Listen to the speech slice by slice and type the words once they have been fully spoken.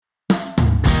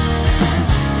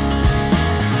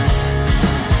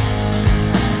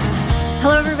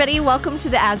everybody. Welcome to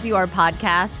the As You Are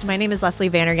podcast. My name is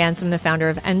Leslie Vandergans. I'm the founder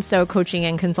of Enso Coaching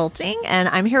and Consulting, and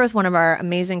I'm here with one of our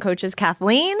amazing coaches,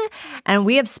 Kathleen, and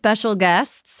we have special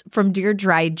guests from Dear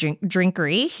Dry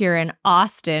Drinkery here in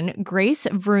Austin, Grace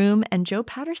Vroom and Joe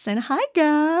Patterson. Hi,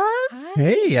 guys. Hi.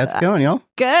 Hey, how's it going, y'all?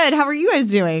 Good. How are you guys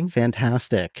doing?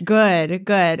 Fantastic. Good.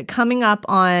 Coming up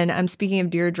on, I'm speaking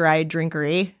of Dear Dry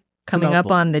Drinkery, coming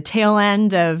up on the tail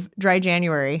end of Dry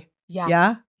January.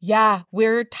 Yeah? Yeah,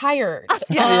 we're tired.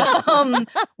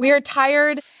 We are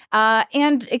tired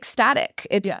and ecstatic.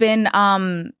 It's been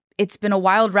a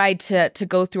wild ride to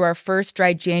go through our first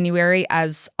Dry January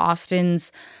as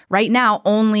Austin's right now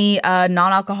only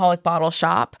non-alcoholic bottle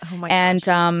shop. Oh my gosh.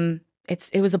 And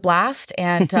it was a blast,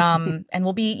 and and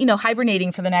we'll be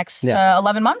hibernating for the next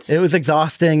 11 months. It was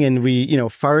exhausting, and we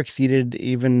far exceeded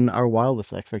even our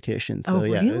wildest expectations. So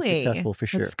really? It was successful for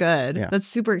sure. That's good. Yeah. That's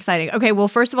super exciting. Okay, well,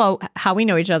 first of all, how we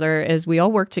know each other is we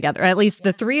all work together. At least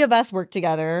the three of us work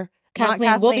together.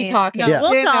 Kathleen, we'll be talking. No, Yeah.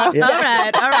 We'll talk.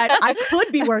 Yeah. All right. I could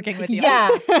be working with you. Yeah.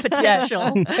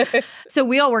 Potential. So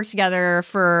we all worked together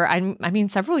for,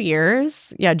 several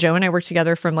years. Yeah, Joe and I worked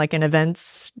together from like an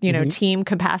events, team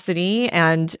capacity.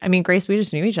 And Grace, we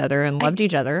just knew each other and loved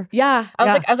each other. Yeah.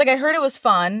 I was like, I heard it was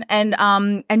fun. And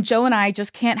Joe and I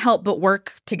just can't help but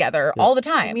work together all the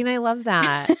time. I love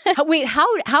that. Wait,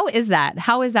 how is that?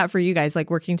 How is that for you guys, like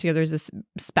working together as a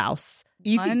spouse?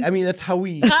 Easy. That's how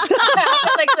we...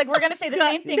 like we're going to say the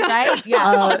same thing, right?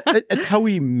 Yeah. It's how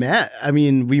we met.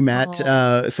 We met...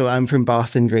 so I'm from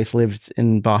Boston. Grace lived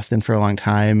in Boston for a long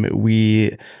time.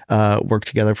 We worked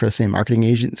together for the same marketing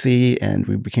agency, and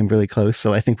we became really close.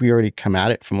 So I think we already come at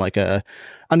it from like a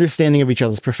understanding of each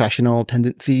other's professional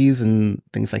tendencies and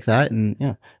things like that. And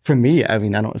yeah, for me, I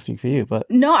don't want to speak for you, but...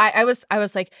 No, I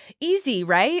was like, easy,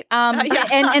 right?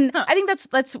 And I think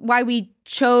that's why we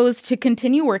chose to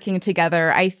continue working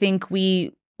together. I think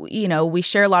we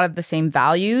share a lot of the same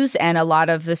values and a lot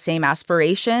of the same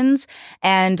aspirations.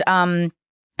 And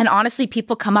honestly,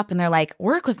 people come up and they're like,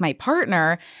 work with my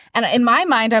partner. And in my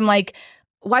mind, I'm like,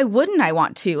 why wouldn't I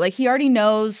want to? Like, he already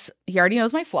knows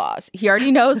my flaws. He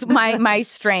already knows my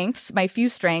strengths, my few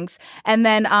strengths. And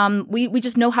then we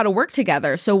just know how to work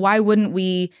together. So why wouldn't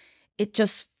we? It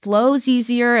just flows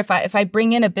easier if I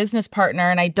bring in a business partner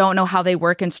and I don't know how they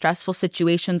work in stressful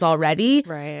situations already.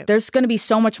 Right. There's going to be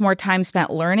so much more time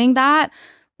spent learning that.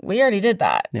 We already did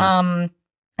that. Yeah.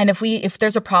 And if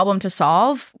there's a problem to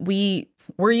solve,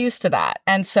 we're used to that.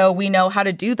 And so we know how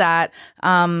to do that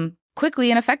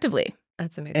quickly and effectively.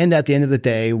 That's amazing. And at the end of the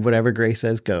day, whatever Grace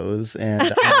says goes.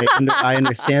 And I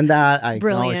understand that. I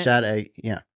acknowledge that.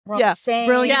 We're all the same.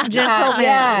 Brilliant.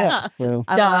 Yeah. So,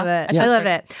 I love it. Yeah. I love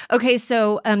it. Okay,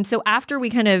 so after we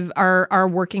kind of our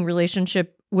working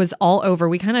relationship was all over,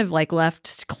 we kind of like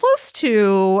left close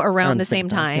to around the same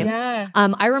time. Yeah.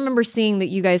 I remember seeing that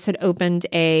you guys had opened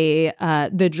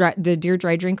the Dear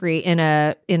Dry Drinkery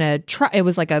in a truck. It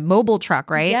was like a mobile truck,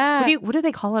 right? Yeah. What do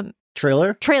they call them?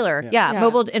 Trailer? Yeah.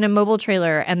 Mobile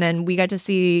trailer. And then we got to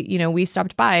see, we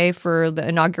stopped by for the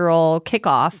inaugural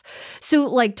kickoff. So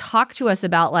like talk to us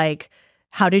about like,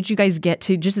 how did you guys get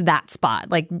to just that spot,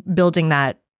 like building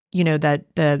that,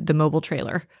 the mobile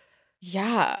trailer?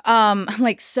 Yeah.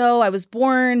 So I was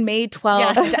born May 12th.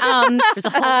 Yeah. There's a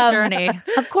whole journey.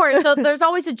 Of course. So there's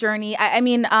always a journey.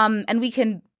 And we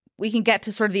can get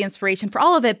to sort of the inspiration for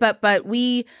all of it. But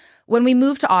when we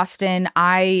moved to Austin,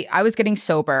 I was getting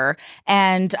sober,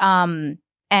 and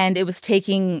it was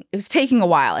taking a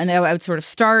while, and I would sort of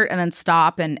start and then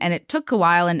stop, and it took a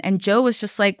while, and Joe was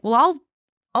just like, well,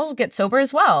 I'll get sober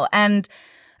as well. And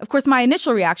of course, my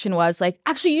initial reaction was like,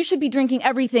 actually, you should be drinking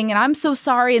everything, and I'm so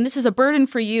sorry, and this is a burden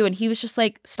for you. And he was just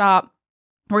like, stop.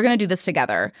 We're going to do this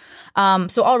together.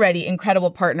 So already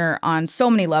incredible partner on so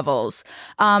many levels.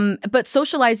 But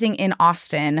socializing in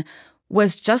Austin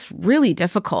was just really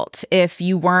difficult if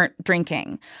you weren't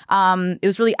drinking. It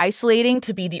was really isolating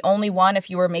to be the only one, if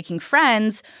you were making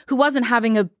friends, who wasn't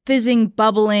having a fizzing,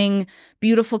 bubbling,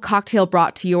 beautiful cocktail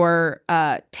brought to your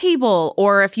table.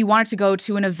 Or if you wanted to go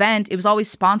to an event, it was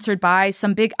always sponsored by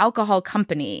some big alcohol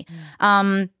company.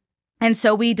 And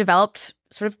so we developed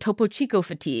sort of Topo Chico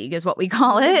fatigue is what we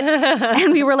call it.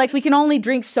 And we were like, we can only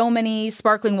drink so many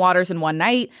sparkling waters in one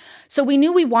night. So we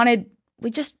knew we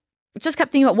just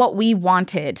kept thinking about what we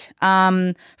wanted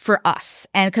for us.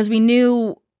 And because we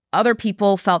knew other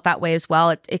people felt that way as well.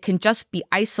 It can just be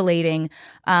isolating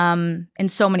in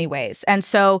so many ways. And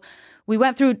so we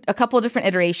went through a couple of different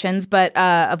iterations, but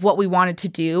of what we wanted to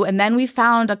do. And then we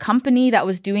found a company that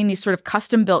was doing these sort of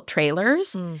custom-built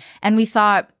trailers. And we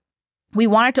thought we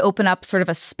wanted to open up sort of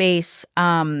a space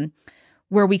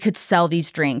where we could sell these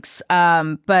drinks.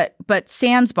 But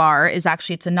Sans Bar is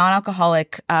actually, it's a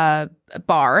non-alcoholic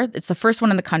bar. It's the first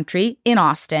one in the country in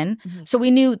Austin. Mm-hmm. So we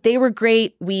knew they were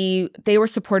great. They were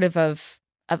supportive of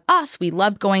us. We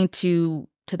loved going to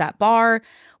that bar.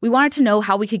 We wanted to know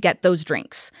how we could get those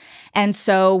drinks. And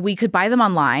so we could buy them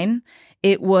online.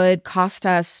 It would cost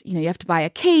us, you have to buy a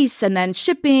case and then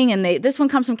shipping. And this one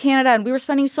comes from Canada. And we were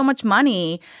spending so much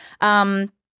money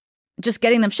just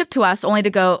getting them shipped to us, only to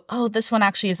go, oh, this one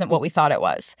actually isn't what we thought it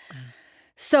was.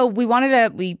 So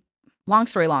long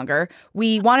story longer,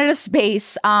 we wanted a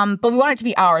space, but we wanted it to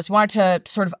be ours. We wanted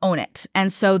to sort of own it.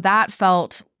 And so that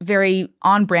felt very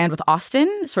on brand with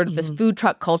Austin, sort of this food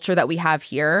truck culture that we have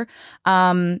here.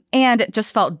 And it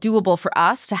just felt doable for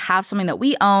us to have something that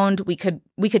we owned. We could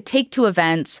take to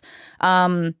events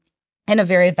in a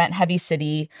very event-heavy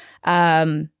city.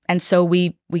 And so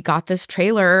we got this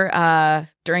trailer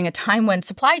during a time when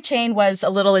supply chain was a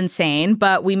little insane,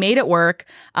 but we made it work.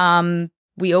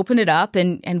 We opened it up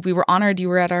and we were honored you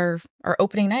were at our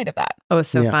opening night of that. Oh, it was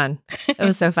so fun. It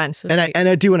was so fun. So and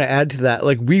I do want to add to that,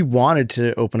 like we wanted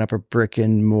to open up a brick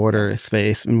and mortar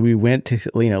space, and we went to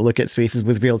look at spaces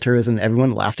with realtors, and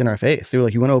everyone laughed in our face. They were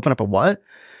like, "You want to open up a what?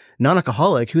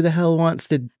 Non-alcoholic? Who the hell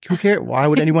who cares? Why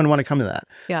would anyone want to come to that?"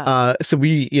 Yeah. So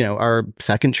we, our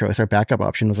second choice, our backup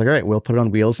option was like, all right, we'll put it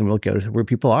on wheels and we'll go to where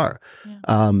people are.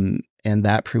 Yeah. And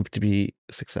that proved to be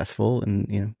successful.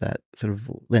 And, that sort of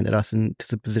landed us into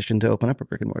the position to open up a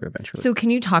brick and mortar eventually. So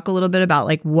can you talk a little bit about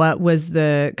like what was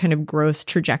the kind of growth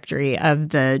trajectory of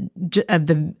the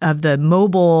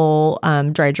mobile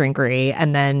dry drinkery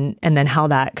and then how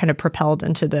that kind of propelled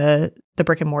into the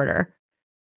brick and mortar?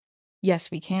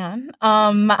 Yes, we can.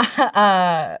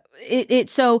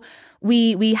 So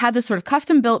we had this sort of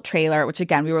custom built trailer, which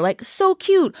again, we were like, so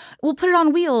cute. We'll put it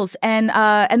on wheels and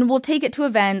we'll take it to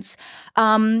events.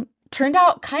 Turned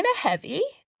out kind of heavy.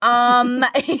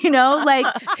 Like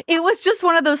it was just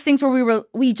one of those things where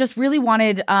we just really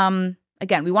wanted,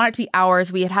 again, we want it to be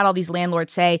ours. We had all these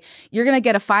landlords say, you're going to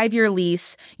get a 5-year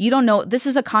lease. You don't know. This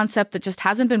is a concept that just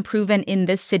hasn't been proven in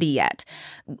this city yet.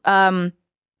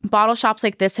 Bottle shops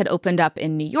like this had opened up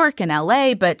in New York and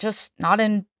LA, but just not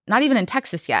even in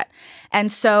Texas yet.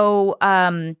 And so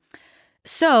then,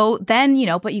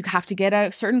 but you have to get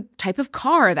a certain type of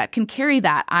car that can carry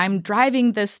that. I'm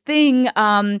driving this thing.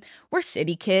 We're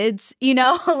city kids,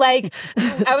 like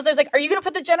I was like, are you going to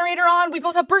put the generator on? We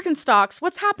both have Birkenstocks.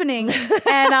 What's happening?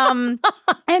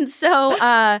 And so,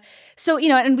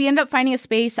 and we ended up finding a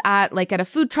space at a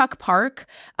food truck park.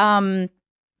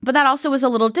 But that also was a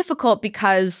little difficult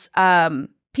because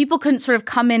people couldn't sort of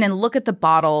come in and look at the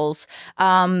bottles.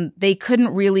 They couldn't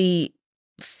really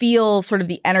feel sort of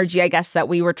the energy, I guess, that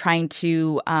we were trying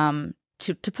to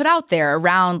put out there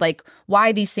around like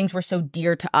why these things were so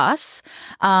dear to us,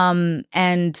 and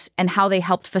how they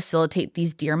helped facilitate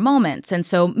these dear moments. And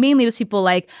so mainly it was people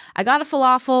like, I got a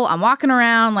falafel, I'm walking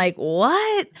around like,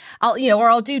 what?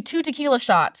 I'll do 2 tequila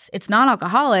shots. It's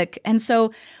non-alcoholic. And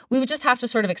so we would just have to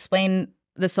sort of explain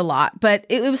this a lot, but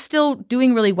it was still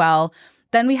doing really well.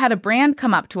 Then we had a brand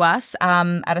come up to us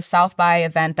at a South by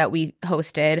event that we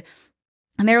hosted.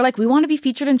 And they were like, we want to be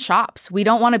featured in shops. We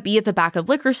don't want to be at the back of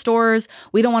liquor stores.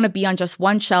 We don't want to be on just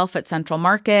one shelf at Central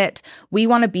Market. We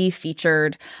want to be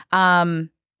featured in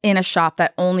a shop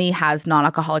that only has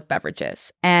non-alcoholic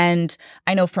beverages. And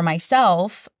I know for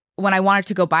myself, when I wanted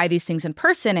to go buy these things in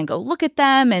person and go look at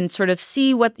them and sort of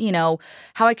see what,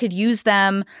 how I could use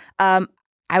them,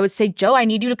 I would say, Joe, I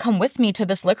need you to come with me to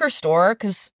this liquor store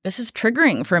because this is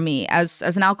triggering for me as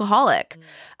an alcoholic.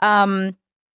 And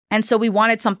so we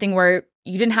wanted something where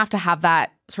you didn't have to have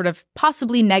that sort of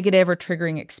possibly negative or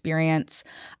triggering experience.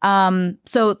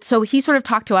 So he sort of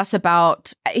talked to us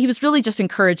about, he was really just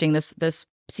encouraging this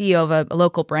CEO of a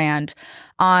local brand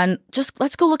on just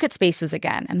let's go look at spaces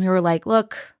again. And we were like,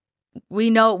 look, we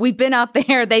know we've been out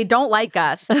there. They don't like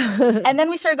us. And then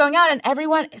we started going out and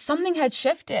something had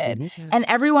shifted. Mm-hmm. And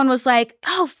everyone was like,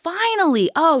 oh,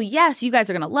 finally. Oh, yes, you guys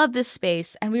are going to love this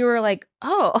space. And we were like,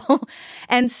 oh.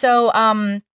 And so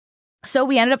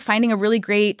we ended up finding a really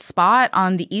great spot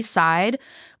on the east side.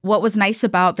 What was nice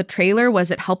about the trailer was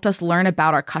it helped us learn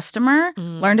about our customer,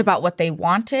 learned about what they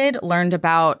wanted, learned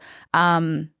about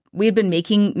we had been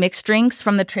making mixed drinks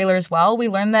from the trailer as well. We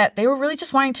learned that they were really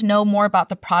just wanting to know more about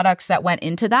the products that went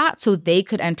into that so they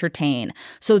could entertain,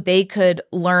 so they could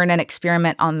learn and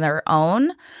experiment on their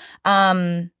own.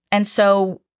 And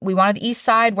so we wanted the east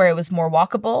side where it was more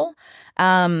walkable.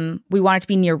 We wanted to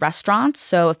be near restaurants.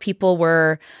 So if people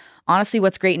were honestly,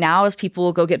 what's great now is people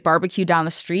will go get barbecue down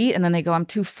the street and then they go, I'm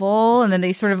too full. And then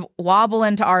they sort of wobble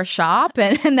into our shop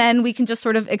and then we can just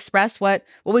sort of express what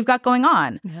we've got going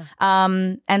on.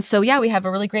 Yeah. And so, we have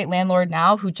a really great landlord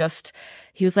now who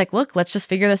he was like, look, let's just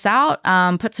figure this out,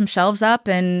 put some shelves up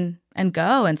and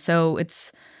go. And so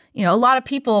it's, a lot of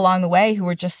people along the way who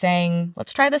were just saying,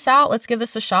 let's try this out. Let's give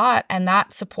this a shot. And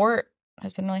that support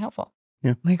has been really helpful.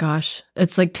 Yeah. Oh my gosh.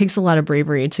 It's like takes a lot of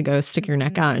bravery to go stick your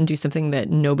neck out and do something that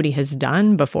nobody has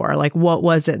done before. Like, what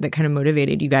was it that kind of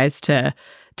motivated you guys to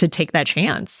take that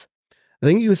chance? I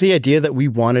think it was the idea that we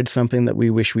wanted something that we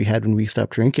wish we had when we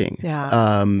stopped drinking.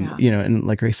 Yeah. And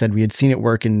like Grace said, we had seen it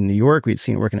work in New York. We'd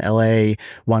seen it work in LA.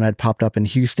 One had popped up in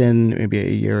Houston maybe a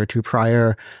year or two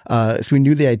prior. So we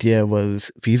knew the idea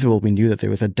was feasible. We knew that there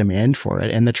was a demand for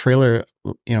it. And the trailer,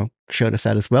 showed us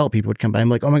that as well. People would come by and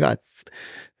be like, oh my God,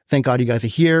 thank God you guys are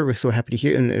here. We're so happy to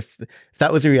hear. And if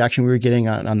that was the reaction we were getting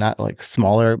on that like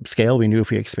smaller scale, we knew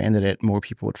if we expanded it, more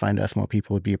people would find us, more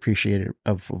people would be appreciative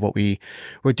of what we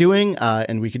were doing,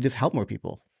 and we could just help more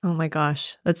people. Oh my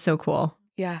gosh, that's so cool.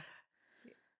 Yeah.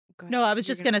 No, I was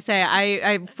just going to say,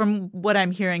 I from what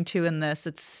I'm hearing too in this,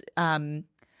 it's and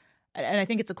I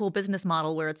think it's a cool business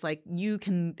model where it's like you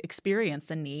can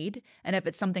experience a need, and if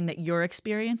it's something that you're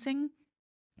experiencing,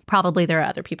 probably there are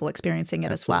other people experiencing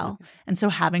it Absolutely. As well. And so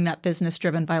having that business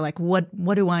driven by like, what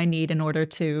do I need in order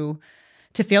to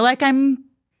feel like I'm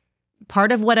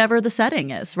part of whatever the setting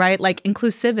is, right? Like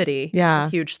inclusivity is a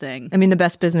huge thing. I mean, the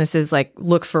best businesses like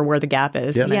look for where the gap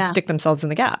is and then stick themselves in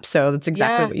the gap. So that's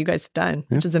exactly what you guys have done,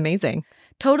 which is amazing.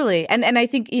 Totally. And I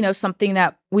think, something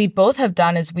that we both have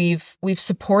done is we've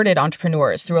supported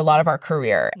entrepreneurs through a lot of our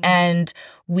career. And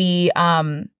we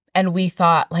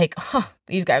thought like,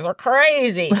 these guys are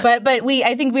crazy. But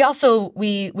I think we also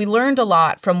learned a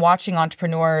lot from watching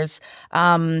entrepreneurs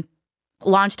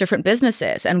launch different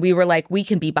businesses. And we were like, we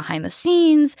can be behind the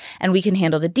scenes and we can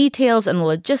handle the details and the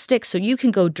logistics so you can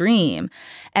go dream.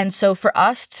 And so for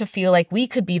us to feel like we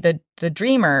could be the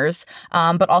dreamers,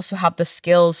 but also have the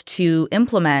skills to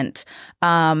implement,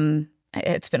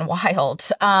 it's been wild.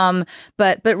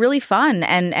 But really fun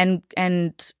and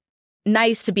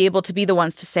nice to be able to be the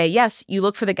ones to say, yes, you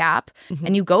look for the gap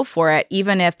and you go for it,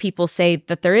 even if people say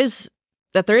that there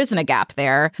isn't a gap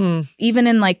there. Even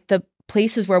in like the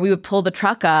places where we would pull the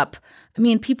truck up, I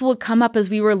mean, people would come up as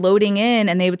we were loading in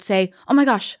and they would say, oh my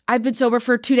gosh, I've been sober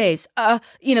for 2 days.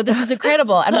 This is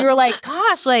incredible. And we were like,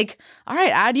 gosh, like, all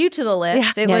right, add you to the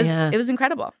list. It was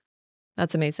incredible.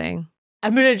 That's amazing.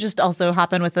 I'm going to just also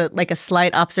hop in with a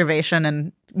slight observation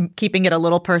and keeping it a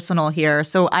little personal here.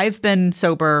 So I've been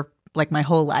sober like my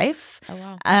whole life. Oh,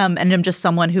 wow. And I'm just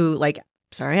someone who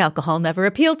alcohol never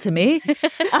appealed to me.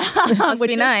 Must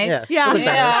be nice.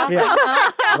 Yeah.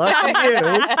 Lucky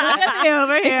you.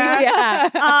 Over here. Yeah.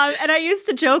 And I used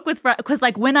to joke with friends, because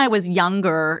like when I was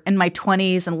younger in my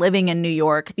 20s and living in New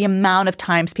York, the amount of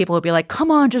times people would be like,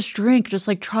 come on, just drink, just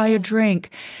like try a drink.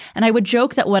 And I would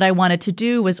joke that what I wanted to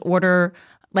do was order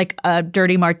like a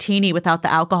dirty martini without the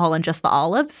alcohol and just the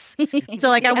olives. So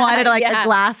like I wanted like a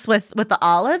glass with the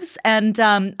olives. And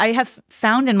I have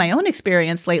found in my own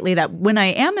experience lately that when I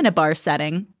am in a bar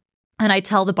setting and I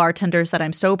tell the bartenders that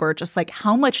I'm sober, just like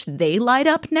how much they light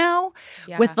up now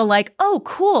with the like, oh,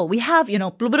 cool, we have, blue,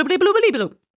 blue, blue, blue, blue,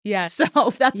 blue. Yes.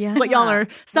 So that's what y'all are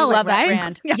selling, love right? That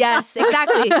brand. Yes,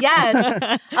 exactly.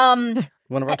 Yes.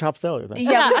 One of our top sellers.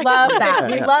 Yeah, we love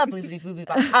that. We love Blue Blue Blue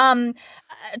Blue.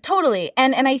 Totally.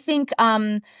 And I think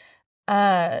not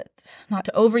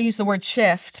to overuse the word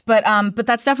shift, but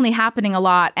that's definitely happening a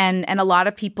lot. And a lot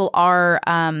of people are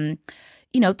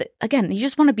again, you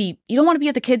don't want to be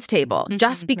at the kids' table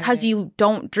just because you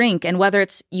don't drink. And whether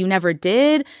it's you never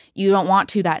did, you don't want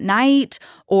to that night,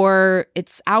 or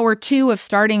it's hour 2 of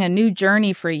starting a new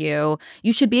journey for you,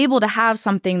 you should be able to have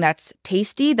something that's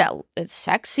tasty, that is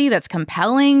sexy, that's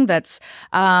compelling, that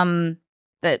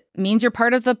means you're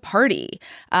part of the party.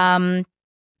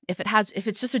 If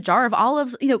it's just a jar of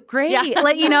olives, great.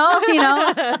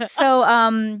 Yeah.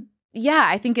 So, yeah,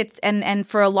 I think it's and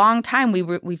for a long time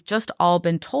we've just all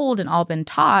been told and all been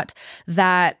taught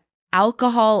that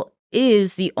alcohol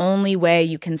is the only way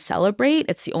you can celebrate.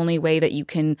 It's the only way that you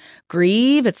can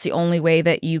grieve. It's the only way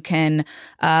that you can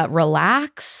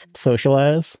relax,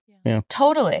 socialize. Yeah,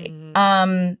 totally.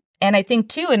 And I think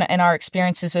too, in our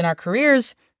experiences in our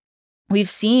careers, we've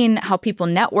seen how people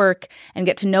network and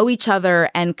get to know each other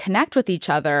and connect with each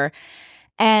other.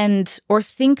 Or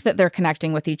think that they're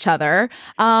connecting with each other,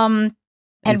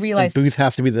 And realize booze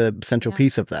has to be the central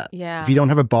piece of that. Yeah. If you don't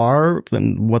have a bar,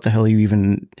 then what the hell are you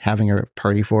even having a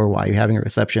party for? Why are you having a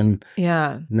reception?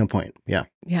 Yeah. No point. Yeah.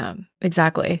 Yeah,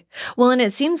 exactly. Well, and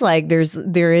it seems like there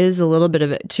is a little bit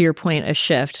of, to your point, a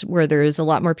shift where there's a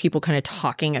lot more people kind of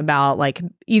talking about like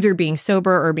either being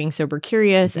sober or being sober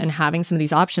curious and having some of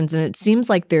these options. And it seems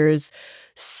like there's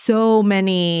so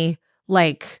many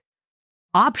like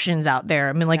options out there.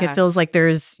 I mean, like it feels like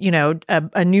there's,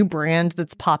 a new brand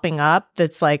that's popping up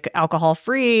that's like alcohol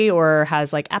free or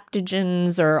has like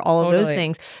aptogens or all of those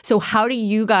things. So how do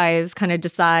you guys kind of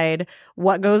decide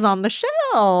what goes on the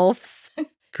shelves?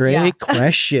 Great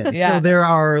question. So there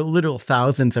are literal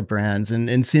thousands of brands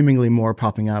and seemingly more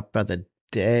popping up by the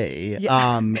day.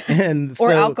 And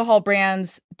or alcohol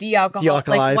brands, de-alcohol,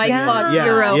 like White Claw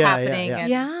Zero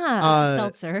happening.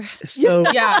 Seltzer. So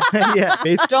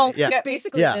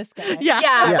basically this guy.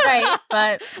 Right.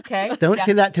 But okay. Don't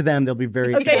say that to them. They'll be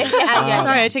very okay.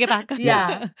 Sorry, I take it back.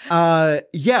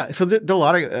 So there are a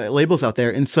lot of labels out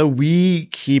there, and so we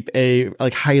keep a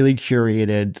like highly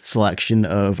curated selection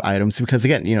of items because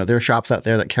again, there are shops out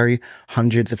there that carry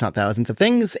hundreds, if not thousands, of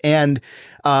things, and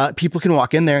people can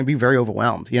walk in there and be very overwhelmed.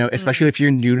 Especially if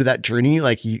you're new to that journey,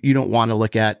 like you don't want to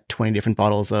look at 20 different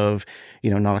bottles of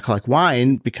non-alcoholic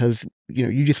wine because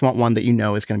you just want one that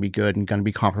is going to be good and going to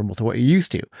be comparable to what you're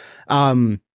used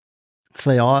to.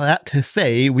 Say all that to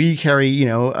say, we carry,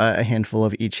 a handful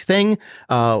of each thing,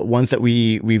 ones that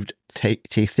we've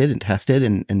tasted and tested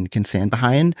and can stand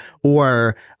behind,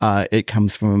 or it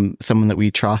comes from someone that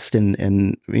we trust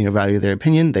and value their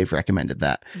opinion. They've recommended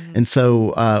that. And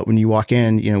so when you walk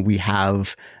in, we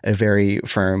have a very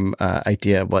firm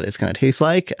idea of what it's going to taste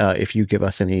like. If you give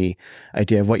us any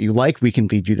idea of what you like, we can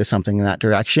lead you to something in that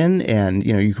direction. And,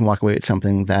 you can walk away with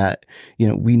something that,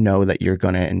 we know that you're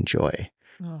going to enjoy.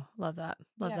 Oh, love that.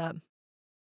 Love that.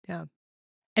 Yeah.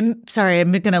 I'm sorry,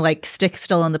 I'm going to like stick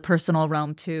still in the personal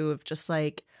realm too of just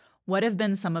like, what have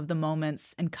been some of the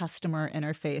moments in customer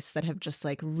interface that have just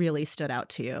like really stood out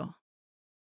to you?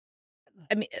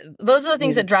 I mean, those are the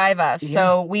things that drive us. Yeah.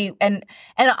 So we, and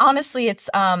honestly, it's,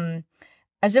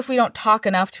 as if we don't talk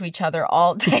enough to each other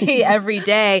all day, every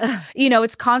day.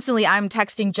 It's constantly, I'm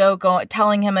texting Joe,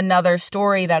 telling him another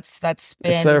story that's been...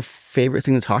 It's our favorite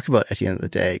thing to talk about at the end of the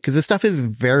day. Because this stuff is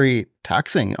very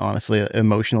taxing, honestly,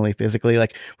 emotionally, physically.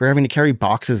 Like, we're having to carry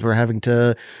boxes. We're having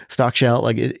to stock shelf.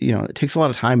 Like, it takes a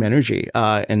lot of time and energy.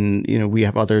 And, we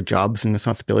have other jobs and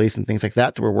responsibilities and things like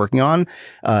that we're working on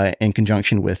in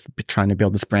conjunction with trying to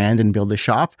build this brand and build this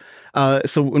shop.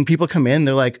 So when people come in,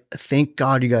 they're like, thank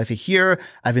God you guys are here.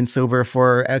 I've been sober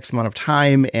for X amount of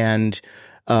time, and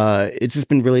it's just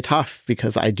been really tough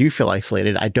because I do feel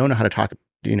isolated. I don't know how to talk,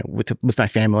 with my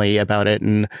family about it,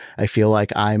 and I feel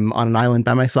like I'm on an island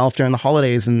by myself during the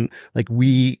holidays. And like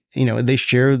they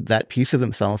share that piece of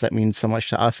themselves that means so much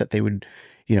to us that they would,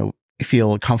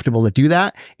 feel comfortable to do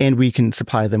that, and we can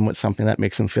supply them with something that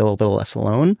makes them feel a little less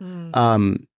alone.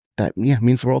 That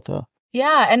means the world to us.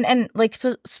 Yeah. And like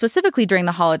specifically during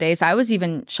the holidays, I was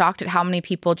even shocked at how many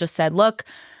people just said, look,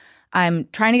 I'm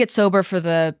trying to get sober for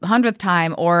the 100th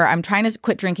time, or I'm trying to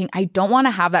quit drinking. I don't want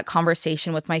to have that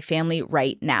conversation with my family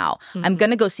right now. I'm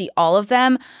going to go see all of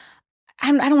them.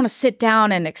 I don't want to sit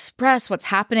down and express what's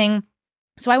happening.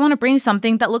 So I want to bring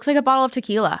something that looks like a bottle of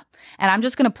tequila, and I'm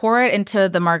just going to pour it into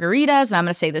the margaritas, and I'm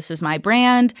going to say, this is my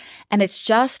brand. And it's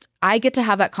just, I get to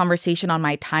have that conversation on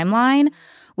my timeline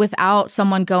without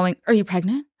someone going, are you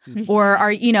pregnant? Or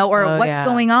what's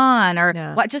going on?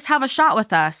 Or what? Just have a shot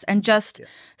with us and just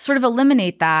sort of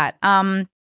eliminate that. And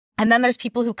then there's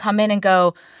people who come in and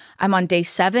go, I'm on day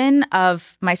 7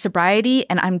 of my sobriety,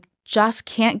 and I'm just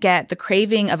can't get the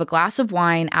craving of a glass of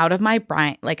wine out of my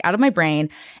brain.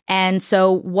 And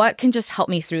so what can just help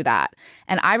me through that?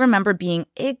 And I remember being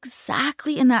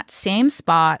exactly in that same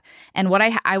spot. And what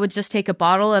I would just take a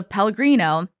bottle of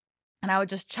Pellegrino, and I would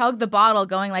just chug the bottle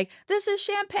going like, this is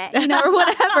champagne, or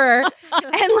whatever.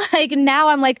 And like, now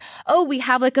I'm like, oh, we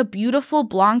have like a beautiful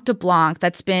Blanc de Blanc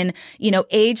that's been,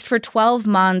 aged for 12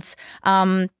 months,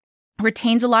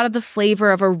 retains a lot of the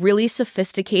flavor of a really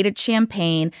sophisticated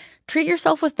champagne. Treat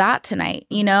yourself with that tonight,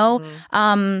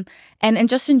 and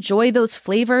just enjoy those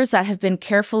flavors that have been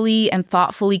carefully and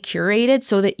thoughtfully curated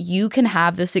so that you can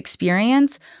have this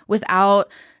experience without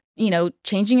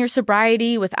changing your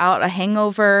sobriety, without a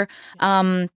hangover,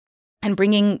 and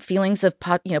bringing feelings of,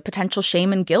 potential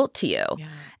shame and guilt to you. Yeah.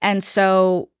 And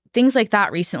so things like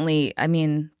that recently, I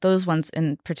mean, those ones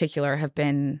in particular have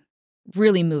been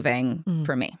really moving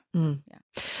for me. Yeah.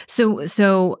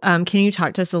 So, can you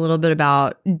talk to us a little bit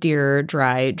about Dear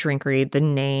Dry Drinkery, the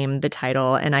name, the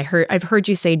title? And I've heard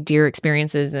you say dear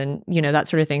experiences and, that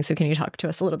sort of thing. So can you talk to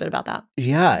us a little bit about that?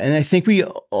 Yeah. And I think we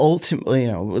ultimately,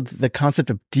 the concept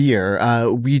of dear,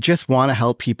 we just want to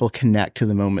help people connect to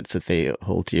the moments that they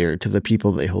hold dear, to the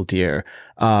people they hold dear,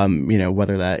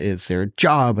 whether that is their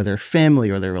job or their family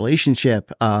or their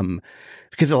relationship.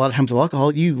 Because a lot of times with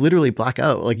alcohol, you literally black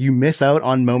out. Like you miss out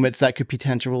on moments that could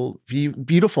potentially be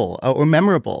beautiful or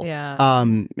memorable. Yeah.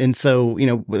 And so,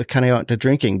 with kind of out to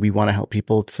drinking, we want to help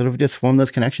people sort of just form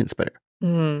those connections better.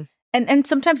 Mm-hmm. And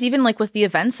sometimes even like with the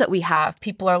events that we have,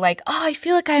 people are like, oh, I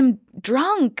feel like I'm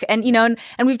drunk. And, and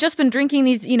we've just been drinking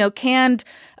these, canned,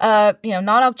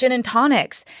 non-alc gin and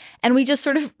tonics. And we just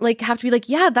sort of like have to be like,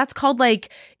 yeah, that's called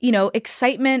like,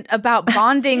 excitement about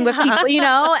bonding with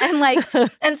people,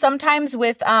 and sometimes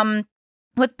with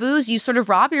booze, you sort of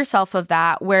rob yourself of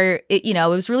that where it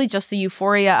was really just the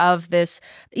euphoria of this,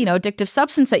 addictive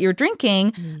substance that you're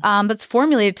drinking that's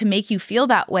formulated to make you feel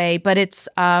that way. But it's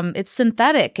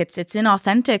synthetic. It's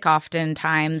inauthentic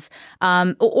oftentimes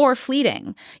or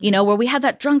fleeting, where we had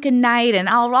that drunken night. And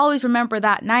I'll always remember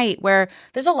that night where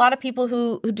there's a lot of people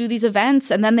who do these events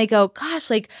and then they go, gosh,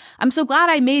 like, I'm so glad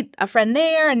I made a friend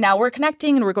there. And now we're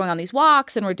connecting and we're going on these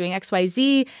walks and we're doing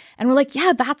XYZ. And we're like,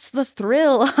 yeah, that's the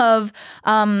thrill of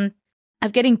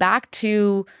getting back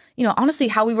to, honestly,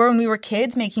 how we were when we were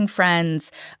kids, making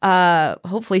friends,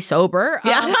 hopefully sober.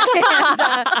 And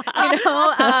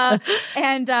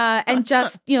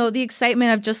just, the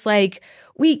excitement of just like,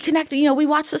 we connected, we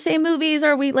watched the same movies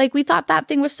or we thought that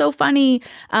thing was so funny.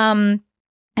 And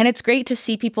it's great to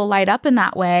see people light up in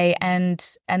that way. And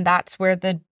that's where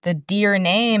the dear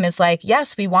name is like,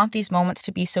 yes, we want these moments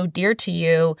to be so dear to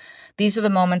you. These are the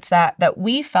moments that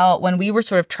we felt when we were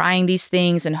sort of trying these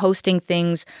things and hosting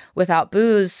things without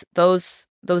booze. Those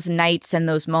nights and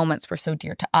those moments were so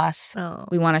dear to us. Oh.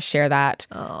 We want to share that.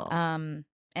 Oh.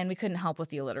 And we couldn't help with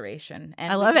the alliteration.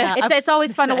 And I love it. It's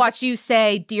always fun to watch you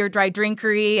say Dear Dry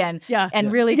Drinkery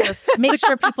and really just make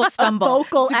sure people stumble.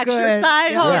 Vocal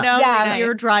exercise,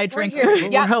 Dear Dry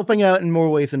Drinkery. We're helping out in more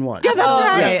ways than one. Yeah, that's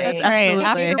right. Right. That's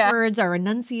absolutely. Afterwards, our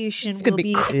enunciation will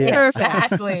be Yes.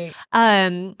 Exactly.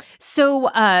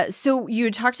 So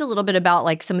you talked a little bit about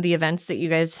like some of the events that you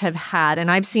guys have had,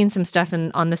 and I've seen some stuff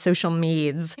on the social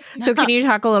medias. So can you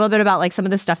talk a little bit about like some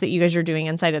of the stuff that you guys are doing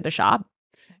inside of the shop?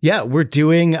 Yeah, we're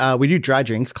doing, we do dry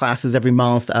drinks classes every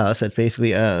month. So it's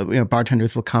basically,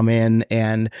 bartenders will come in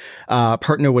and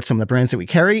partner with some of the brands that we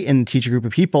carry and teach a group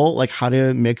of people like how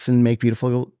to mix and make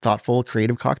beautiful, thoughtful,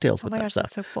 creative cocktails with that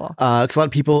stuff. That's so cool. Because a lot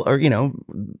of people are, I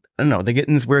don't know, they get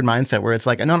in this weird mindset where it's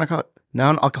like a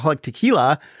non-alcoholic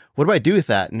tequila. What do I do with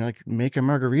that? And you're like, make a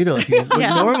margarita like you would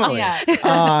normally.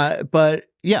 Yeah. But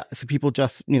yeah, so people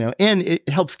just, and it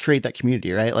helps create that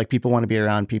community, right? Like people want to be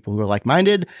around people who are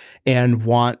like-minded and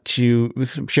want to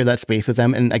share that space with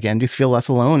them. And again, just feel less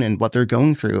alone in what they're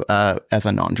going through as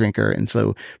a non-drinker. And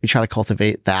so we try to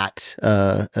cultivate that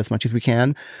as much as we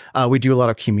can. We do a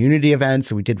lot of community events.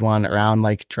 So we did one around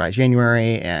like Dry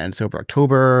January and Sober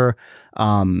October.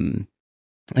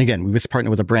 Again, we just partner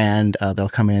with a brand. They'll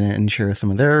come in and share some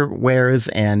of their wares,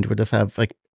 and we'll just have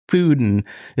like food and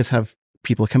just have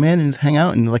people come in and just hang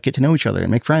out and like get to know each other and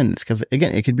make friends. Because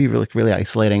again, it could be really, really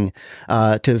isolating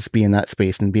to just be in that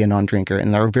space and be a non-drinker.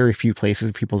 And there are very few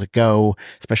places for people to go,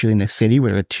 especially in the city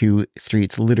where there are 2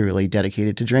 streets literally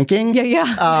dedicated to drinking.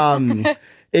 Yeah.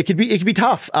 It could be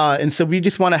tough. And so we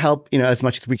just want to help, as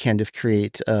much as we can, just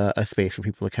create a space for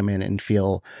people to come in and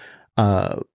feel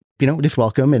just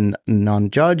welcome and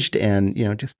non-judged and,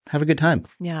 just have a good time.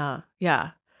 Yeah. Yeah.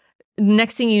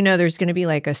 Next thing you know, there's going to be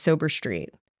like a sober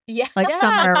street. Yeah. Like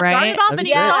somewhere, right?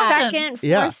 Second, 4th,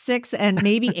 Yeah. 6th, and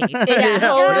maybe 8th. Yeah,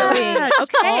 totally.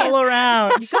 Okay. All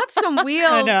around. You got some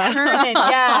wheels turning.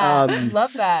 Yeah.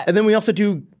 Love that. And then we also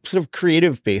do sort of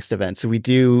creative-based events. So we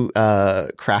do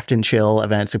craft and chill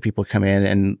events. So people come in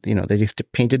and, they just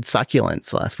painted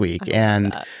succulents last week.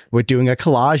 And we're doing a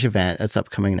collage event that's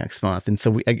upcoming next month. And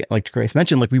so we, again, like Grace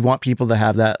mentioned, like we want people to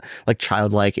have that like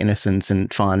childlike innocence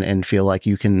and fun and feel like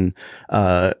you can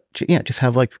just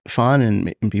have like fun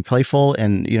and be playful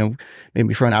and,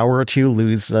 maybe for an hour or two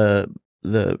lose the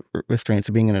restraints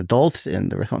of being an adult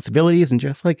and the responsibilities and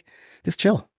just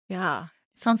chill. Yeah.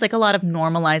 Sounds like a lot of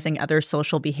normalizing other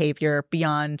social behavior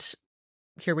beyond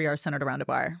here we are centered around a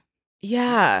bar.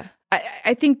 Yeah.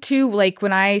 I think too, like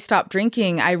when I stopped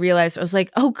drinking, I realized I was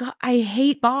like, oh God, I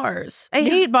hate bars. I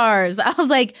hate bars. I was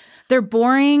like, they're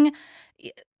boring.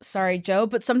 Sorry, Joe,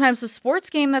 but sometimes the sports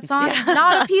game that's on is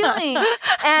not appealing.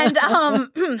 And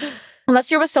unless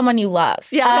you're with someone you love.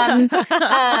 Yeah.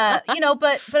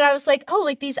 But I was like, oh,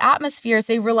 like these atmospheres,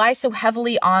 they rely so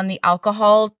heavily on the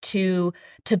alcohol to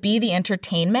be the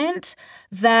entertainment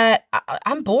that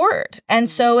I'm bored. And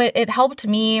so it helped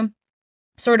me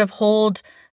sort of hold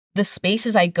the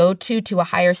spaces I go to a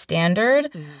higher standard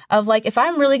of like, if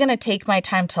I'm really going to take my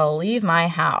time to leave my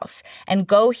house and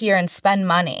go here and spend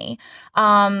money,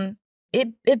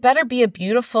 it better be a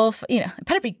beautiful, it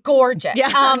better be gorgeous.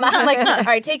 Yeah. I'm like, all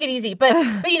right, take it easy. But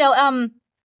we love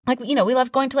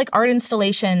going to like art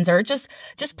installations or just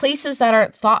places that are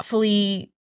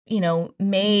thoughtfully,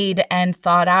 made and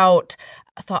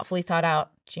thoughtfully thought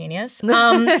out. Genius.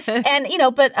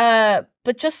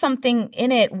 But just something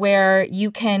in it where you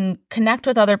can connect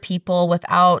with other people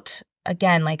without,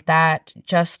 again, like that,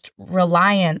 just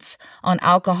reliance on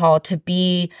alcohol to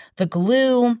be the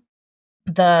glue,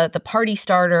 the party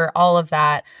starter, all of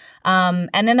that. And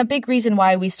then a big reason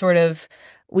why we selected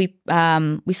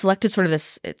sort of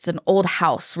this, it's an old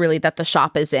house really that the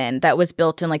shop is in that was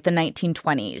built in like the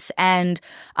 1920s. And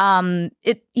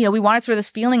we wanted sort of this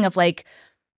feeling of like,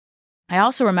 I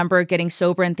also remember getting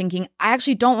sober and thinking, I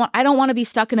don't want to be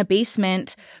stuck in a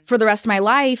basement for the rest of my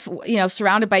life,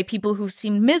 surrounded by people who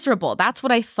seemed miserable. That's what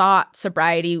I thought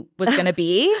sobriety was going to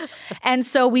be. And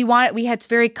so it's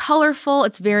very colorful.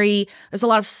 There's a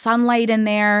lot of sunlight in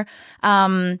there.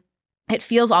 It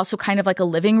feels also kind of like a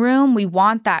living room. We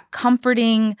want that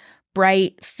comforting,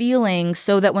 bright feeling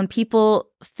so that when people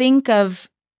think of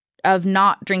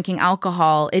not drinking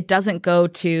alcohol, it doesn't go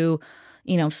to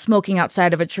smoking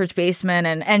outside of a church basement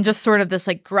and just sort of this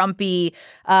like grumpy,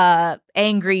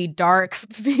 angry, dark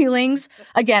feelings.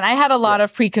 Again, I had a lot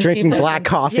of preconceived drinking black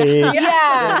coffee.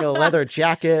 Yeah. Wearing a leather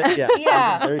jacket. Yeah.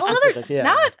 Yeah.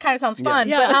 Now it kind of sounds fun.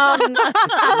 Yeah.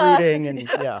 But reading and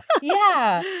yeah.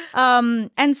 Yeah.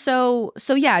 And so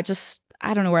yeah, just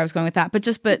I don't know where I was going with that,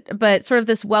 but sort of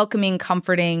this welcoming,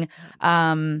 comforting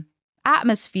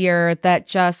atmosphere that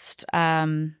just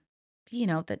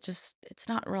it's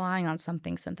not relying on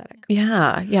something synthetic.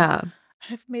 Yeah. I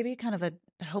have maybe kind of I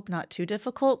hope not too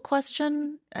difficult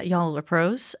question. Y'all are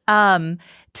pros. To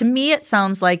me, it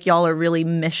sounds like y'all are really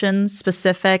mission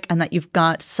specific and that you've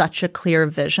got such a clear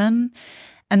vision.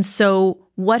 And so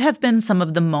what have been some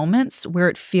of the moments where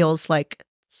it feels like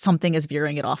something is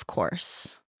veering it off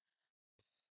course?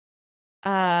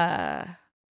 I'm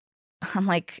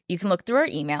like, you can look through our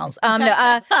emails.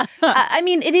 I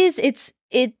mean,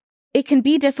 it can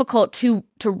be difficult to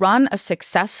run a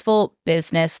successful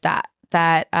business that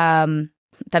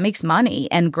makes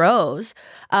money and grows,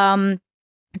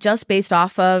 just based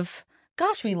off of,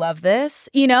 gosh, we love this,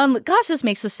 and gosh, this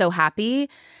makes us so happy.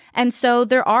 And so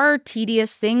there are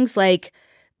tedious things like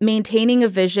maintaining a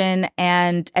vision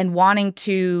and wanting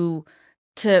to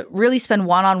really spend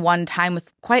one-on-one time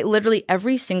with quite literally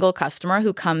every single customer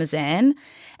who comes in,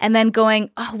 and then going,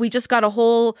 oh, we just got a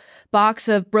whole box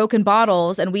of broken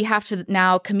bottles and we have to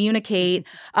now communicate,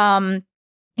 that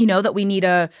we need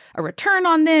a return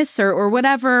on this or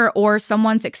whatever, or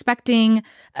someone's expecting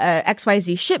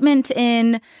XYZ shipment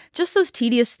in. Just those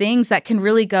tedious things that can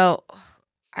really go,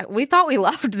 we thought we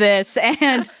loved this.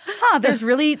 And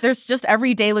there's just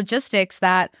everyday logistics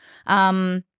that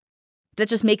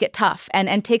just make it tough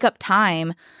and take up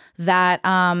time that,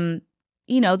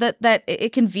 that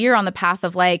it can veer on the path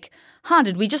of like,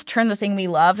 did we just turn the thing we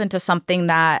love into something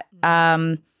that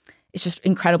is just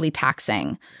incredibly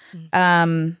taxing?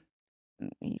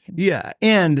 Yeah.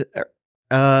 And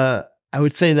I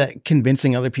would say that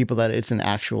convincing other people that it's an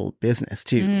actual business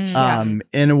too,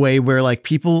 in a way where like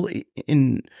people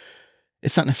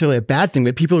it's not necessarily a bad thing,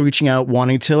 but people are reaching out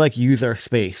wanting to like use our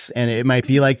space. And it might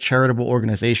be like charitable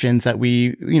organizations that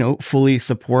we, fully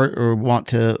support or want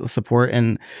to support.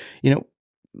 And,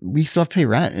 we still have to pay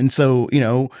rent. And so,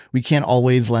 we can't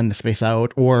always lend the space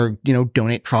out or,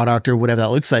 donate product or whatever that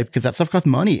looks like, because that stuff costs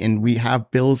money and we have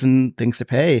bills and things to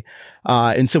pay.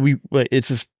 And so it's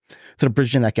just sort of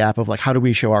bridging that gap of like, how do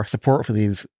we show our support for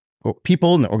these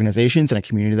people and the organizations and a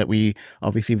community that we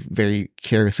obviously very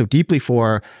care so deeply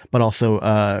for, but also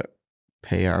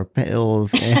pay our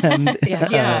bills and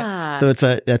so that's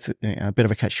a bit of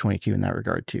a catch-22 in that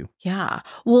regard too. Yeah.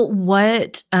 Well,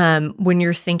 what when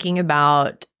you're thinking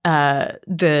about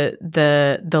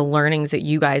the learnings that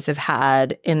you guys have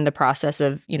had in the process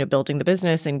of building the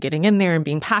business and getting in there and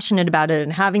being passionate about it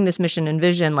and having this mission and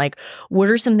vision, like what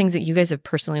are some things that you guys have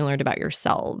personally learned about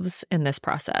yourselves in this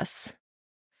process?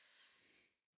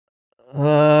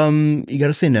 You got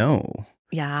to say no.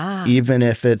 Yeah. Even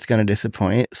if it's going to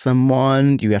disappoint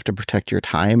someone, you have to protect your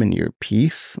time and your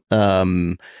peace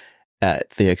at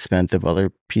the expense of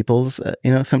other people's,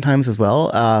 sometimes as well.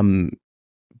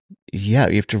 yeah,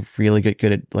 you have to really get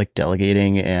good at like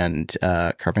delegating and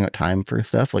carving out time for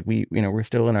stuff. Like we're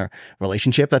still in our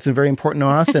relationship. That's very important to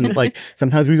us. And like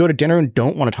sometimes we go to dinner and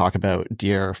don't want to talk about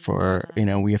Dear for,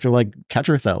 we have to like catch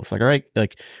ourselves. Like, all right,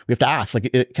 like we have to ask,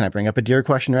 like, can I bring up a Dear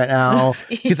question right now?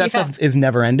 Because that stuff is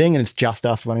never ending and it's just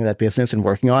us running that business and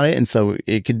working on it. And so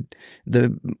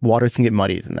the waters can get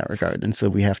muddied in that regard. And so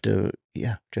we have to,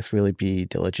 just really be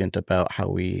diligent about how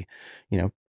we,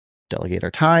 delegate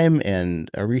our time and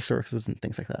our resources and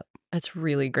things like that. That's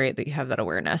really great that you have that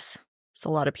awareness. So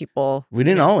a lot of people... We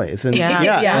didn't always. And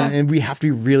and we have to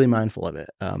be really mindful of it.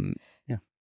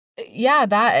 Yeah,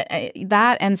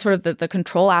 that and sort of the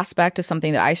control aspect is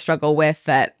something that I struggle with,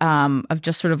 that of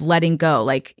just sort of letting go,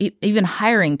 like even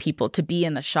hiring people to be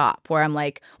in the shop where I'm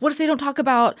like, what if they don't talk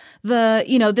about the,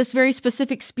 this very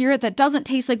specific spirit that doesn't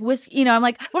taste like whiskey? I'm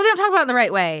like, what if they don't talk about it the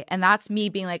right way? And that's me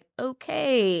being like,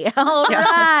 okay, all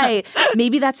right,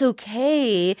 maybe that's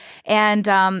okay.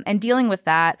 And dealing with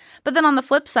that. But then on the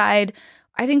flip side,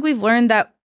 I think we've learned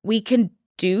that we can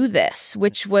do this,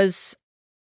 which was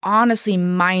honestly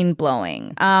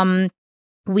mind-blowing.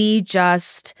 We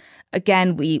just,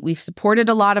 again, we've supported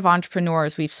a lot of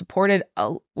entrepreneurs. We've supported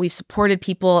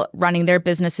people running their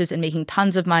businesses and making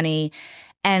tons of money.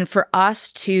 And for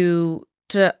us to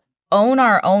own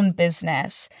our own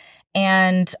business,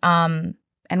 and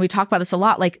we talk about this a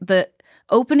lot, like the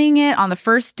opening it on the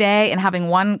first day and having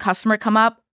one customer come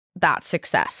up, that's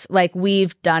success. Like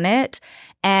we've done it.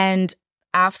 And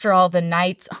after all the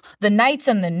nights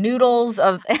and the noodles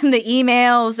and the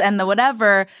emails and the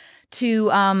whatever,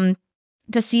 to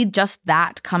see just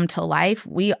that come to life,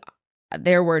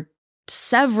 there were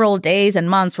several days and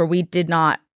months where we did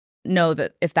not know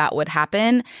that if that would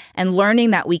happen, and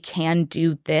learning that we can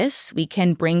do this, we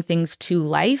can bring things to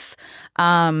life.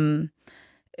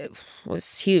 It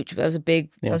was huge. That was a big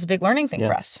learning thing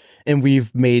for us. And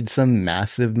we've made some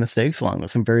massive mistakes along the way,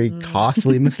 some very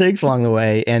costly mistakes along the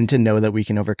way. And to know that we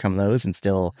can overcome those and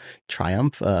still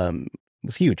triumph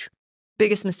was huge.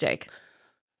 Biggest mistake?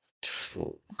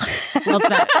 Love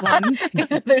that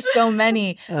one. There's so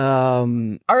many.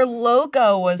 Our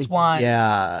logo was one.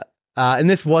 Yeah. And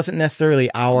this wasn't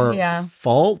necessarily our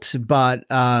fault, but,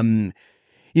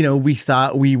 we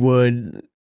thought we would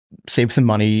save some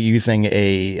money using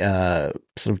a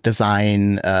sort of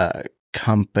design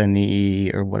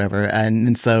company or whatever,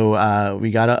 and so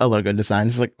we got a logo design.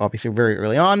 This is like obviously very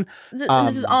early on.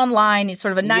 This is online. It's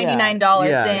sort of a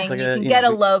 $99 thing. Like you can get a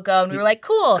logo, and we were like,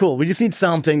 cool. We just need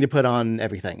something to put on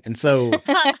everything, and so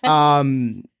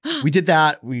we did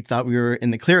that. We thought we were in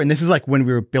the clear, and this is like when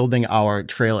we were building our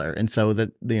trailer, and so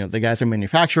the guys are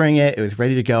manufacturing it. It was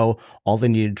ready to go. All they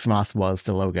needed from us was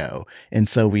the logo, and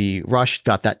so we rushed,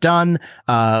 got that done.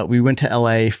 We went to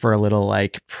LA for a little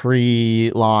like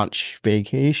pre-launch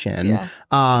vacation.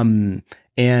 And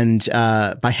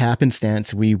by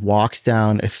happenstance, we walked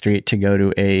down a street to go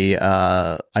to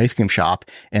a ice cream shop,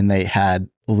 and they had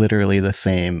literally the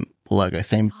same logo,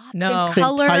 same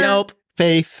color, type,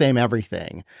 face, same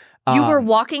everything. You were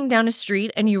walking down a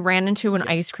street and you ran into an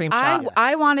ice cream shop.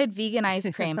 I wanted vegan ice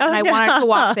cream, and I wanted to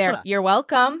walk there. You're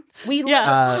welcome. We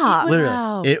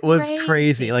literally, it was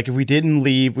crazy. Like if we didn't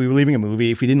leave, we were leaving a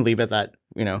movie. If we didn't leave at that,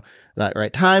 that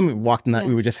right time, we walked in that.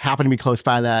 We would just happen to be close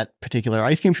by that particular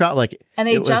ice cream shop. And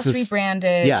they just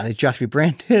rebranded. Yeah, they just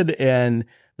rebranded, and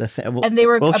and they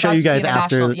were. We'll show you guys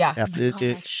after.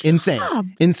 It's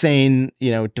insane.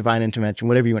 Divine intervention,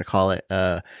 whatever you want to call it.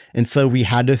 And so we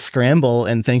had to scramble,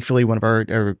 and thankfully, one of our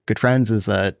good friends is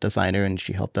a designer, and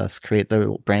she helped us create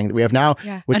the branding that we have now,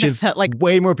 which is like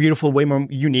way more beautiful, way more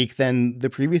unique than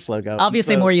the previous logo.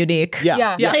 Obviously, more unique.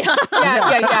 Yeah.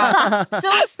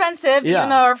 Still expensive, even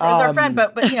though it's our friend,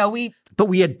 but we. But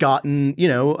we had gotten,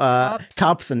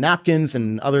 cups and napkins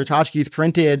and other tchotchkes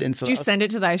printed. And so did you send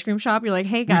it to the ice cream shop? You're like,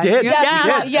 hey, guys. We did.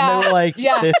 And they were like,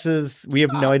 we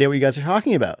have no idea what you guys are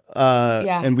talking about.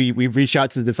 And we reached out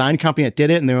to the design company that did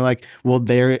it. And they were like, well,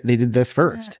 they did this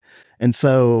first. And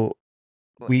so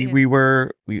we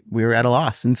were at a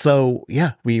loss. And so,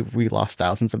 we lost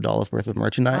thousands of dollars worth of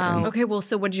merchandise. Wow. Okay, well,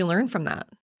 so what did you learn from that?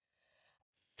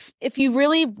 If you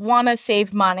really want to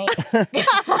save money,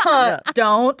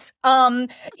 don't. I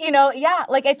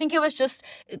think it was just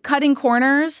cutting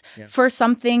corners for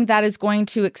something that is going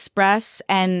to express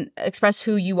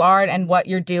who you are and what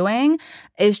you're doing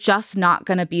is just not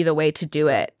going to be the way to do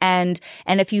it. And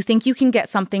if you think you can get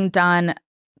something done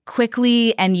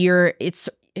quickly, and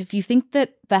if you think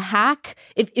that the hack,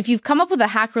 if you've come up with a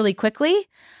hack really quickly,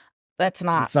 that's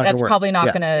probably not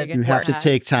going to work. You have to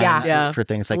take time for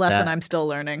things like that. Lesson I'm still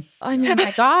learning. I mean,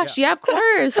 my gosh. Yeah, of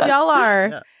course. We all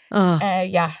are.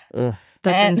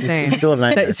 That's insane. We still have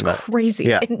nightmares That is about it. crazy.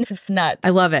 Yeah. It's nuts. I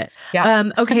love it. Yeah.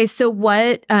 Okay, so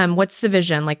what's the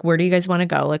vision? Like, where do you guys want to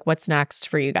go? Like, what's next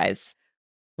for you guys?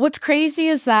 What's crazy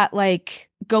is that, like,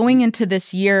 going into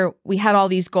this year, we had all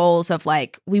these goals of,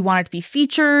 like, we wanted to be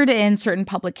featured in certain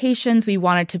publications. We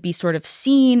wanted to be sort of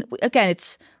seen. Again,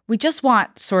 we just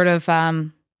want sort of,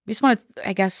 we just wanted,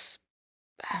 I guess,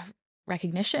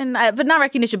 recognition, but not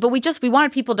recognition, but we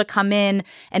wanted people to come in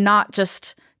and not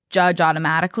just judge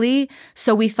automatically.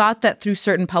 So we thought that through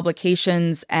certain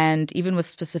publications and even with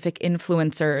specific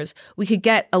influencers, we could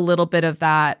get a little bit of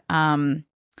that,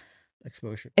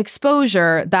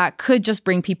 exposure that could just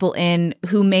bring people in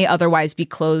who may otherwise be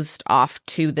closed off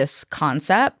to this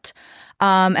concept.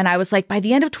 And I was like, by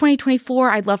the end of 2024,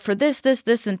 I'd love for this,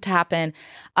 and to happen.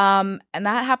 And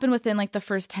that happened within like the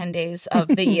first 10 days of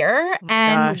the year.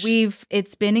 And gosh.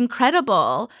 It's been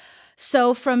incredible.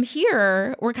 So from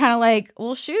here, we're kind of like,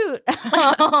 well, shoot.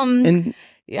 And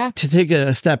yeah. to take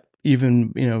a step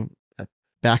even,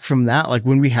 back from that, like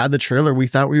when we had the trailer, we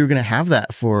thought we were going to have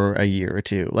that for a year or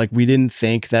two. Like we didn't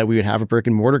think that we would have a brick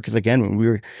and mortar. Cause again, when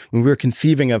we were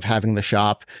conceiving of having the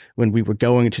shop, when we were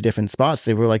going to different spots,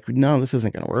 they were like, no, this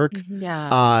isn't going to work.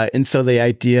 Yeah. And so the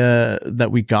idea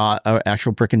that we got our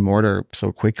actual brick and mortar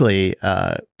so quickly,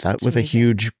 that was a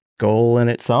huge goal in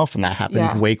itself. And that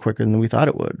happened way quicker than we thought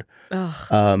it would.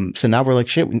 Ugh. So now we're like,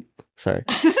 shit, sorry.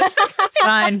 It's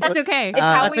fine. That's okay. It's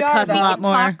how let's we cuss are. a lot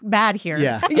more. Talk bad here.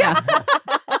 Yeah.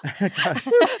 That's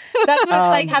what it's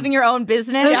like having your own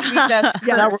business. Yeah. You just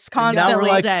Now curse constantly. Now we're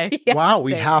like, day. Yeah, wow,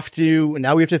 we same. have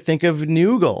to think of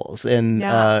new goals and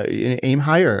aim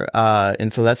higher.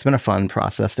 And so that's been a fun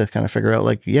process to kind of figure out,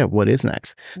 like, what is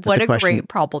next? That's What a question. great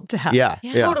problem to have. Yeah.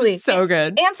 Totally. So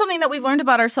good. And something that we've learned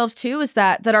about ourselves too is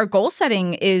that our goal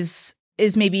setting is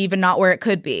maybe even not where it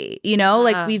could be.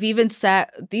 Like we've even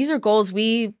set, these are goals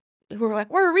we were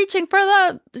like, we're reaching for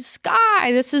the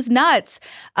sky. This is nuts.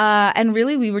 And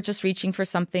really we were just reaching for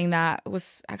something that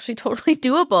was actually totally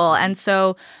doable. And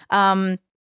so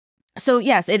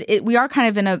yes, we are kind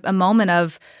of in a moment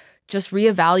of just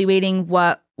reevaluating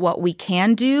what we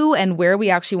can do and where we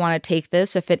actually want to take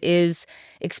this. If it is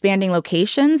expanding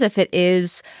locations, if it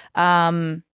is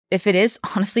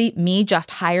honestly me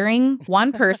just hiring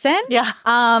one person,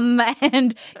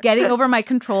 and getting over my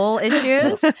control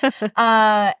issues,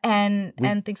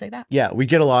 and things like that. Yeah, we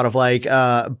get a lot of like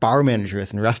bar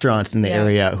managers and restaurants in the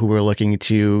area who are looking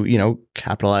to,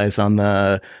 capitalize on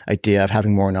the idea of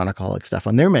having more non-alcoholic stuff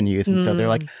on their menus. And so they're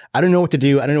like, I don't know what to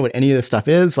do. I don't know what any of this stuff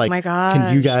is. Like, my gosh.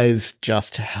 Can you guys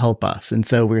just help us? And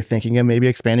so we're thinking of maybe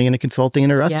expanding into consulting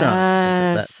in a restaurant.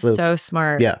 Yes, so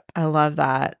smart. Yeah. I love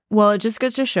that. Well, it just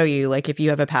goes to show you, like, if you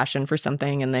have a passion for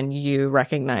something and then you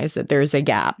recognize that there's a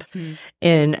gap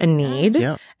in a need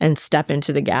and step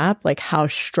into the gap, like how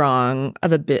strong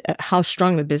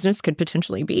the business could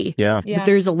potentially be. Yeah. But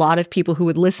there's a lot of people who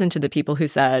would listen to the people who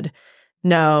said,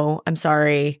 no, I'm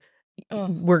sorry.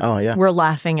 We're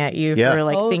laughing at you for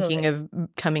like thinking of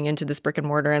coming into this brick and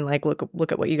mortar and like look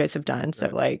at what you guys have done. So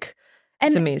like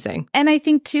it's amazing. And I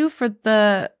think too for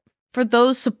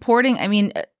those supporting, I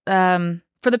mean,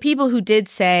 for the people who did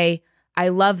say, I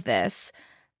love this,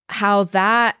 how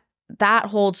that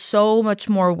holds so much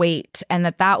more weight and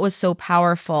that was so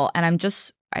powerful. And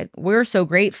we're so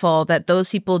grateful that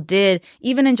those people did,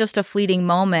 even in just a fleeting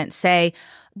moment, say,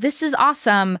 this is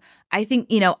awesome. I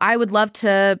think, I would love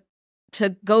to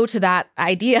go to that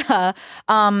idea.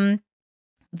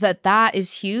 That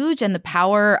is huge, and the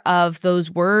power of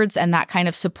those words and that kind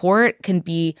of support can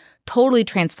be totally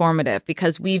transformative,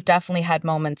 because we've definitely had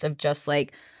moments of just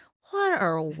like, what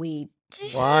are we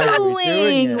doing? Why are we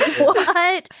doing it?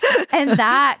 What? And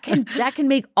that can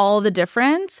make all the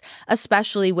difference,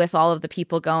 especially with all of the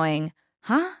people going,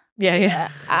 huh? Yeah.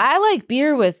 I like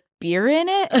beer with beer in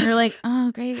it, and you're like,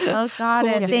 oh great, oh got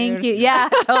Cool, it, dude. thank you, yeah,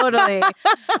 totally.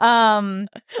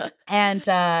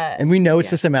 And we know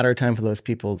it's just a matter of time for those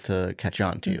people to catch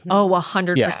on to you. Oh,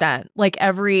 100%. Like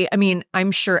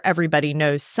I'm sure everybody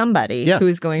knows somebody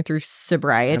who's going through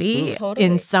sobriety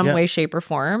in some way, shape, or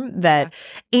form.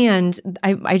 And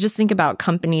I just think about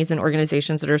companies and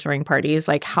organizations that are throwing parties,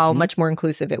 like how much more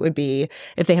inclusive it would be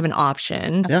if they have an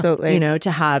option,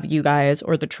 to have you guys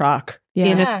or the truck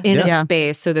in a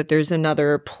space, so that there's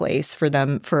another place for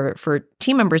them, for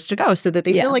team members to go, so that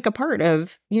they feel like a part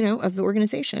of, of the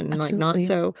organization, and like not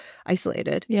so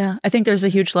isolated. Yeah. I think there's a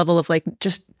huge level of like,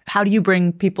 just how do you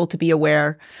bring people to be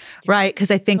aware, right? Because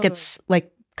I think it's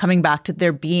like coming back to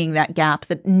there being that gap,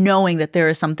 that knowing that there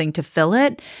is something to fill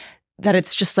it, that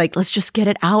it's just like, let's just get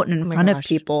it out in front of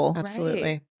people. Absolutely.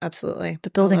 Right. Absolutely.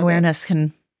 But building awareness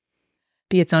can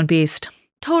be its own beast.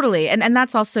 Totally. And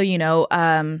that's also,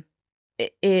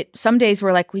 it some days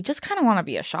we're like, we just kind of want to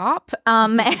be a shop.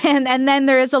 And then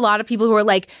there is a lot of people who are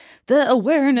like the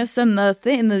awareness and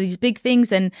these big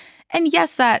things. And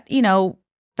yes, that,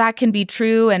 that can be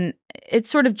true. And it's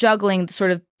sort of juggling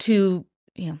sort of two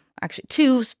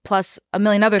plus a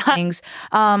million other things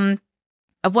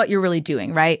of what you're really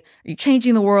doing, right? Are you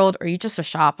changing the world, or are you just a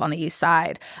shop on the East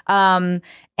Side? But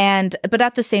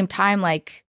at the same time,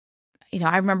 like,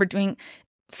 I remember doing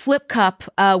Flip Cup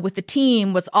with the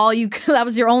team was that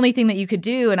was your only thing that you could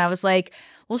do. And I was like,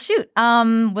 well, shoot,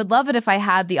 would love it if I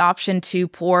had the option to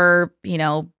pour,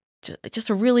 just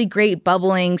a really great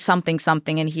bubbling something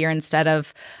in here instead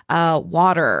of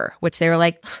water, which they were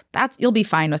like, you'll be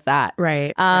fine with that.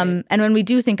 Right. And when we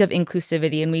do think of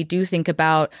inclusivity and we do think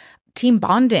about team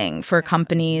bonding for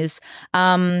companies,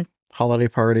 holiday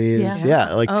parties.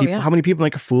 Yeah. Like how many people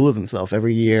make a fool of themselves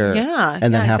every year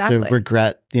and then have to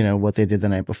regret, what they did the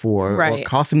night before, or it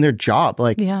cost them their job.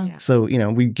 Like, so,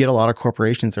 we get a lot of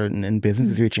corporations and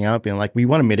businesses reaching out being like, we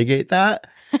want to mitigate that.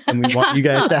 And we want you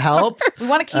guys to help. We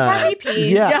want to keep our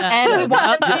VPs, and we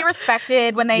want them to be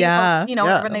respected when they, when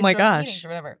they throw meetings or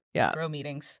whatever. Yeah, throw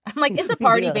meetings. I'm like, it's a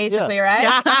party basically,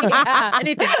 right?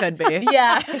 Anything could be.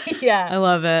 Yeah. I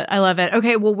love it.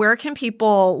 Okay, well, where can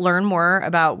people learn more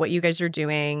about what you guys are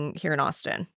doing here in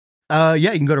Austin? You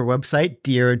can go to our website,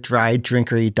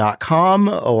 deardrydrinkery.com,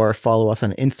 or follow us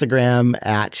on Instagram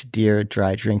at Dear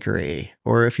Dry Drinkery.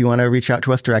 Or if you want to reach out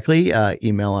to us directly,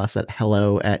 email us at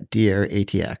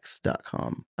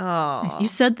hello@dearatx.com. Oh, you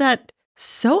said that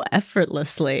so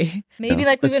effortlessly. Maybe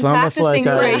like we've been practicing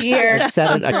for a year. I've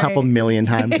said it a couple million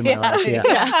times in my life.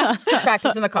 Yeah.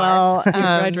 Practice in the car. Dear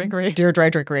Dry Drinkery. Dear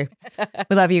Dry Drinkery.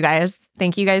 We love you guys.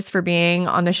 Thank you guys for being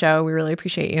on the show. We really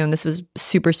appreciate you. And this was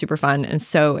super, super fun and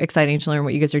so exciting to learn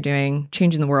what you guys are doing,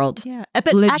 changing the world. Yeah.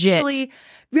 But legit. Actually,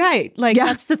 right. Like,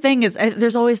 that's the thing is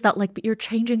there's always that, like, but you're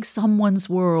changing someone's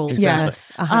world. Exactly.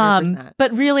 Yes. 100%.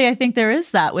 But really, I think there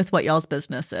is that with what y'all's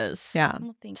business is. Yeah.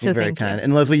 Well, thank So very kind.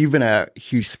 And Leslie, you've been a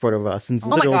huge supporter of us since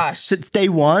since day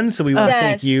one. So we want to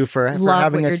thank you for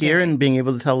having us here and being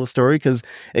able to tell the story, because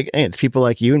it's people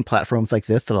like you and platforms like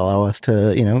this that allow us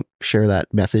to, share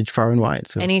that message far and wide.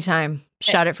 So anytime.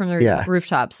 Shout it from the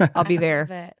rooftops. I'll be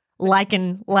there. Liking,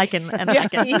 and liking. Yeah.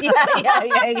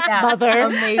 Mother.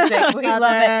 Amazing. We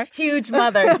love it. Huge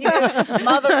mother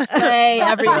spray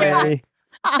everywhere.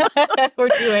 We're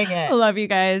doing it. I love you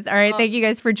guys. All right. Thank you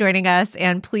guys for joining us.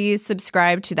 And please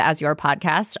subscribe to the As You Are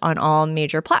podcast on all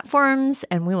major platforms.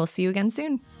 And we will see you again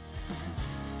soon.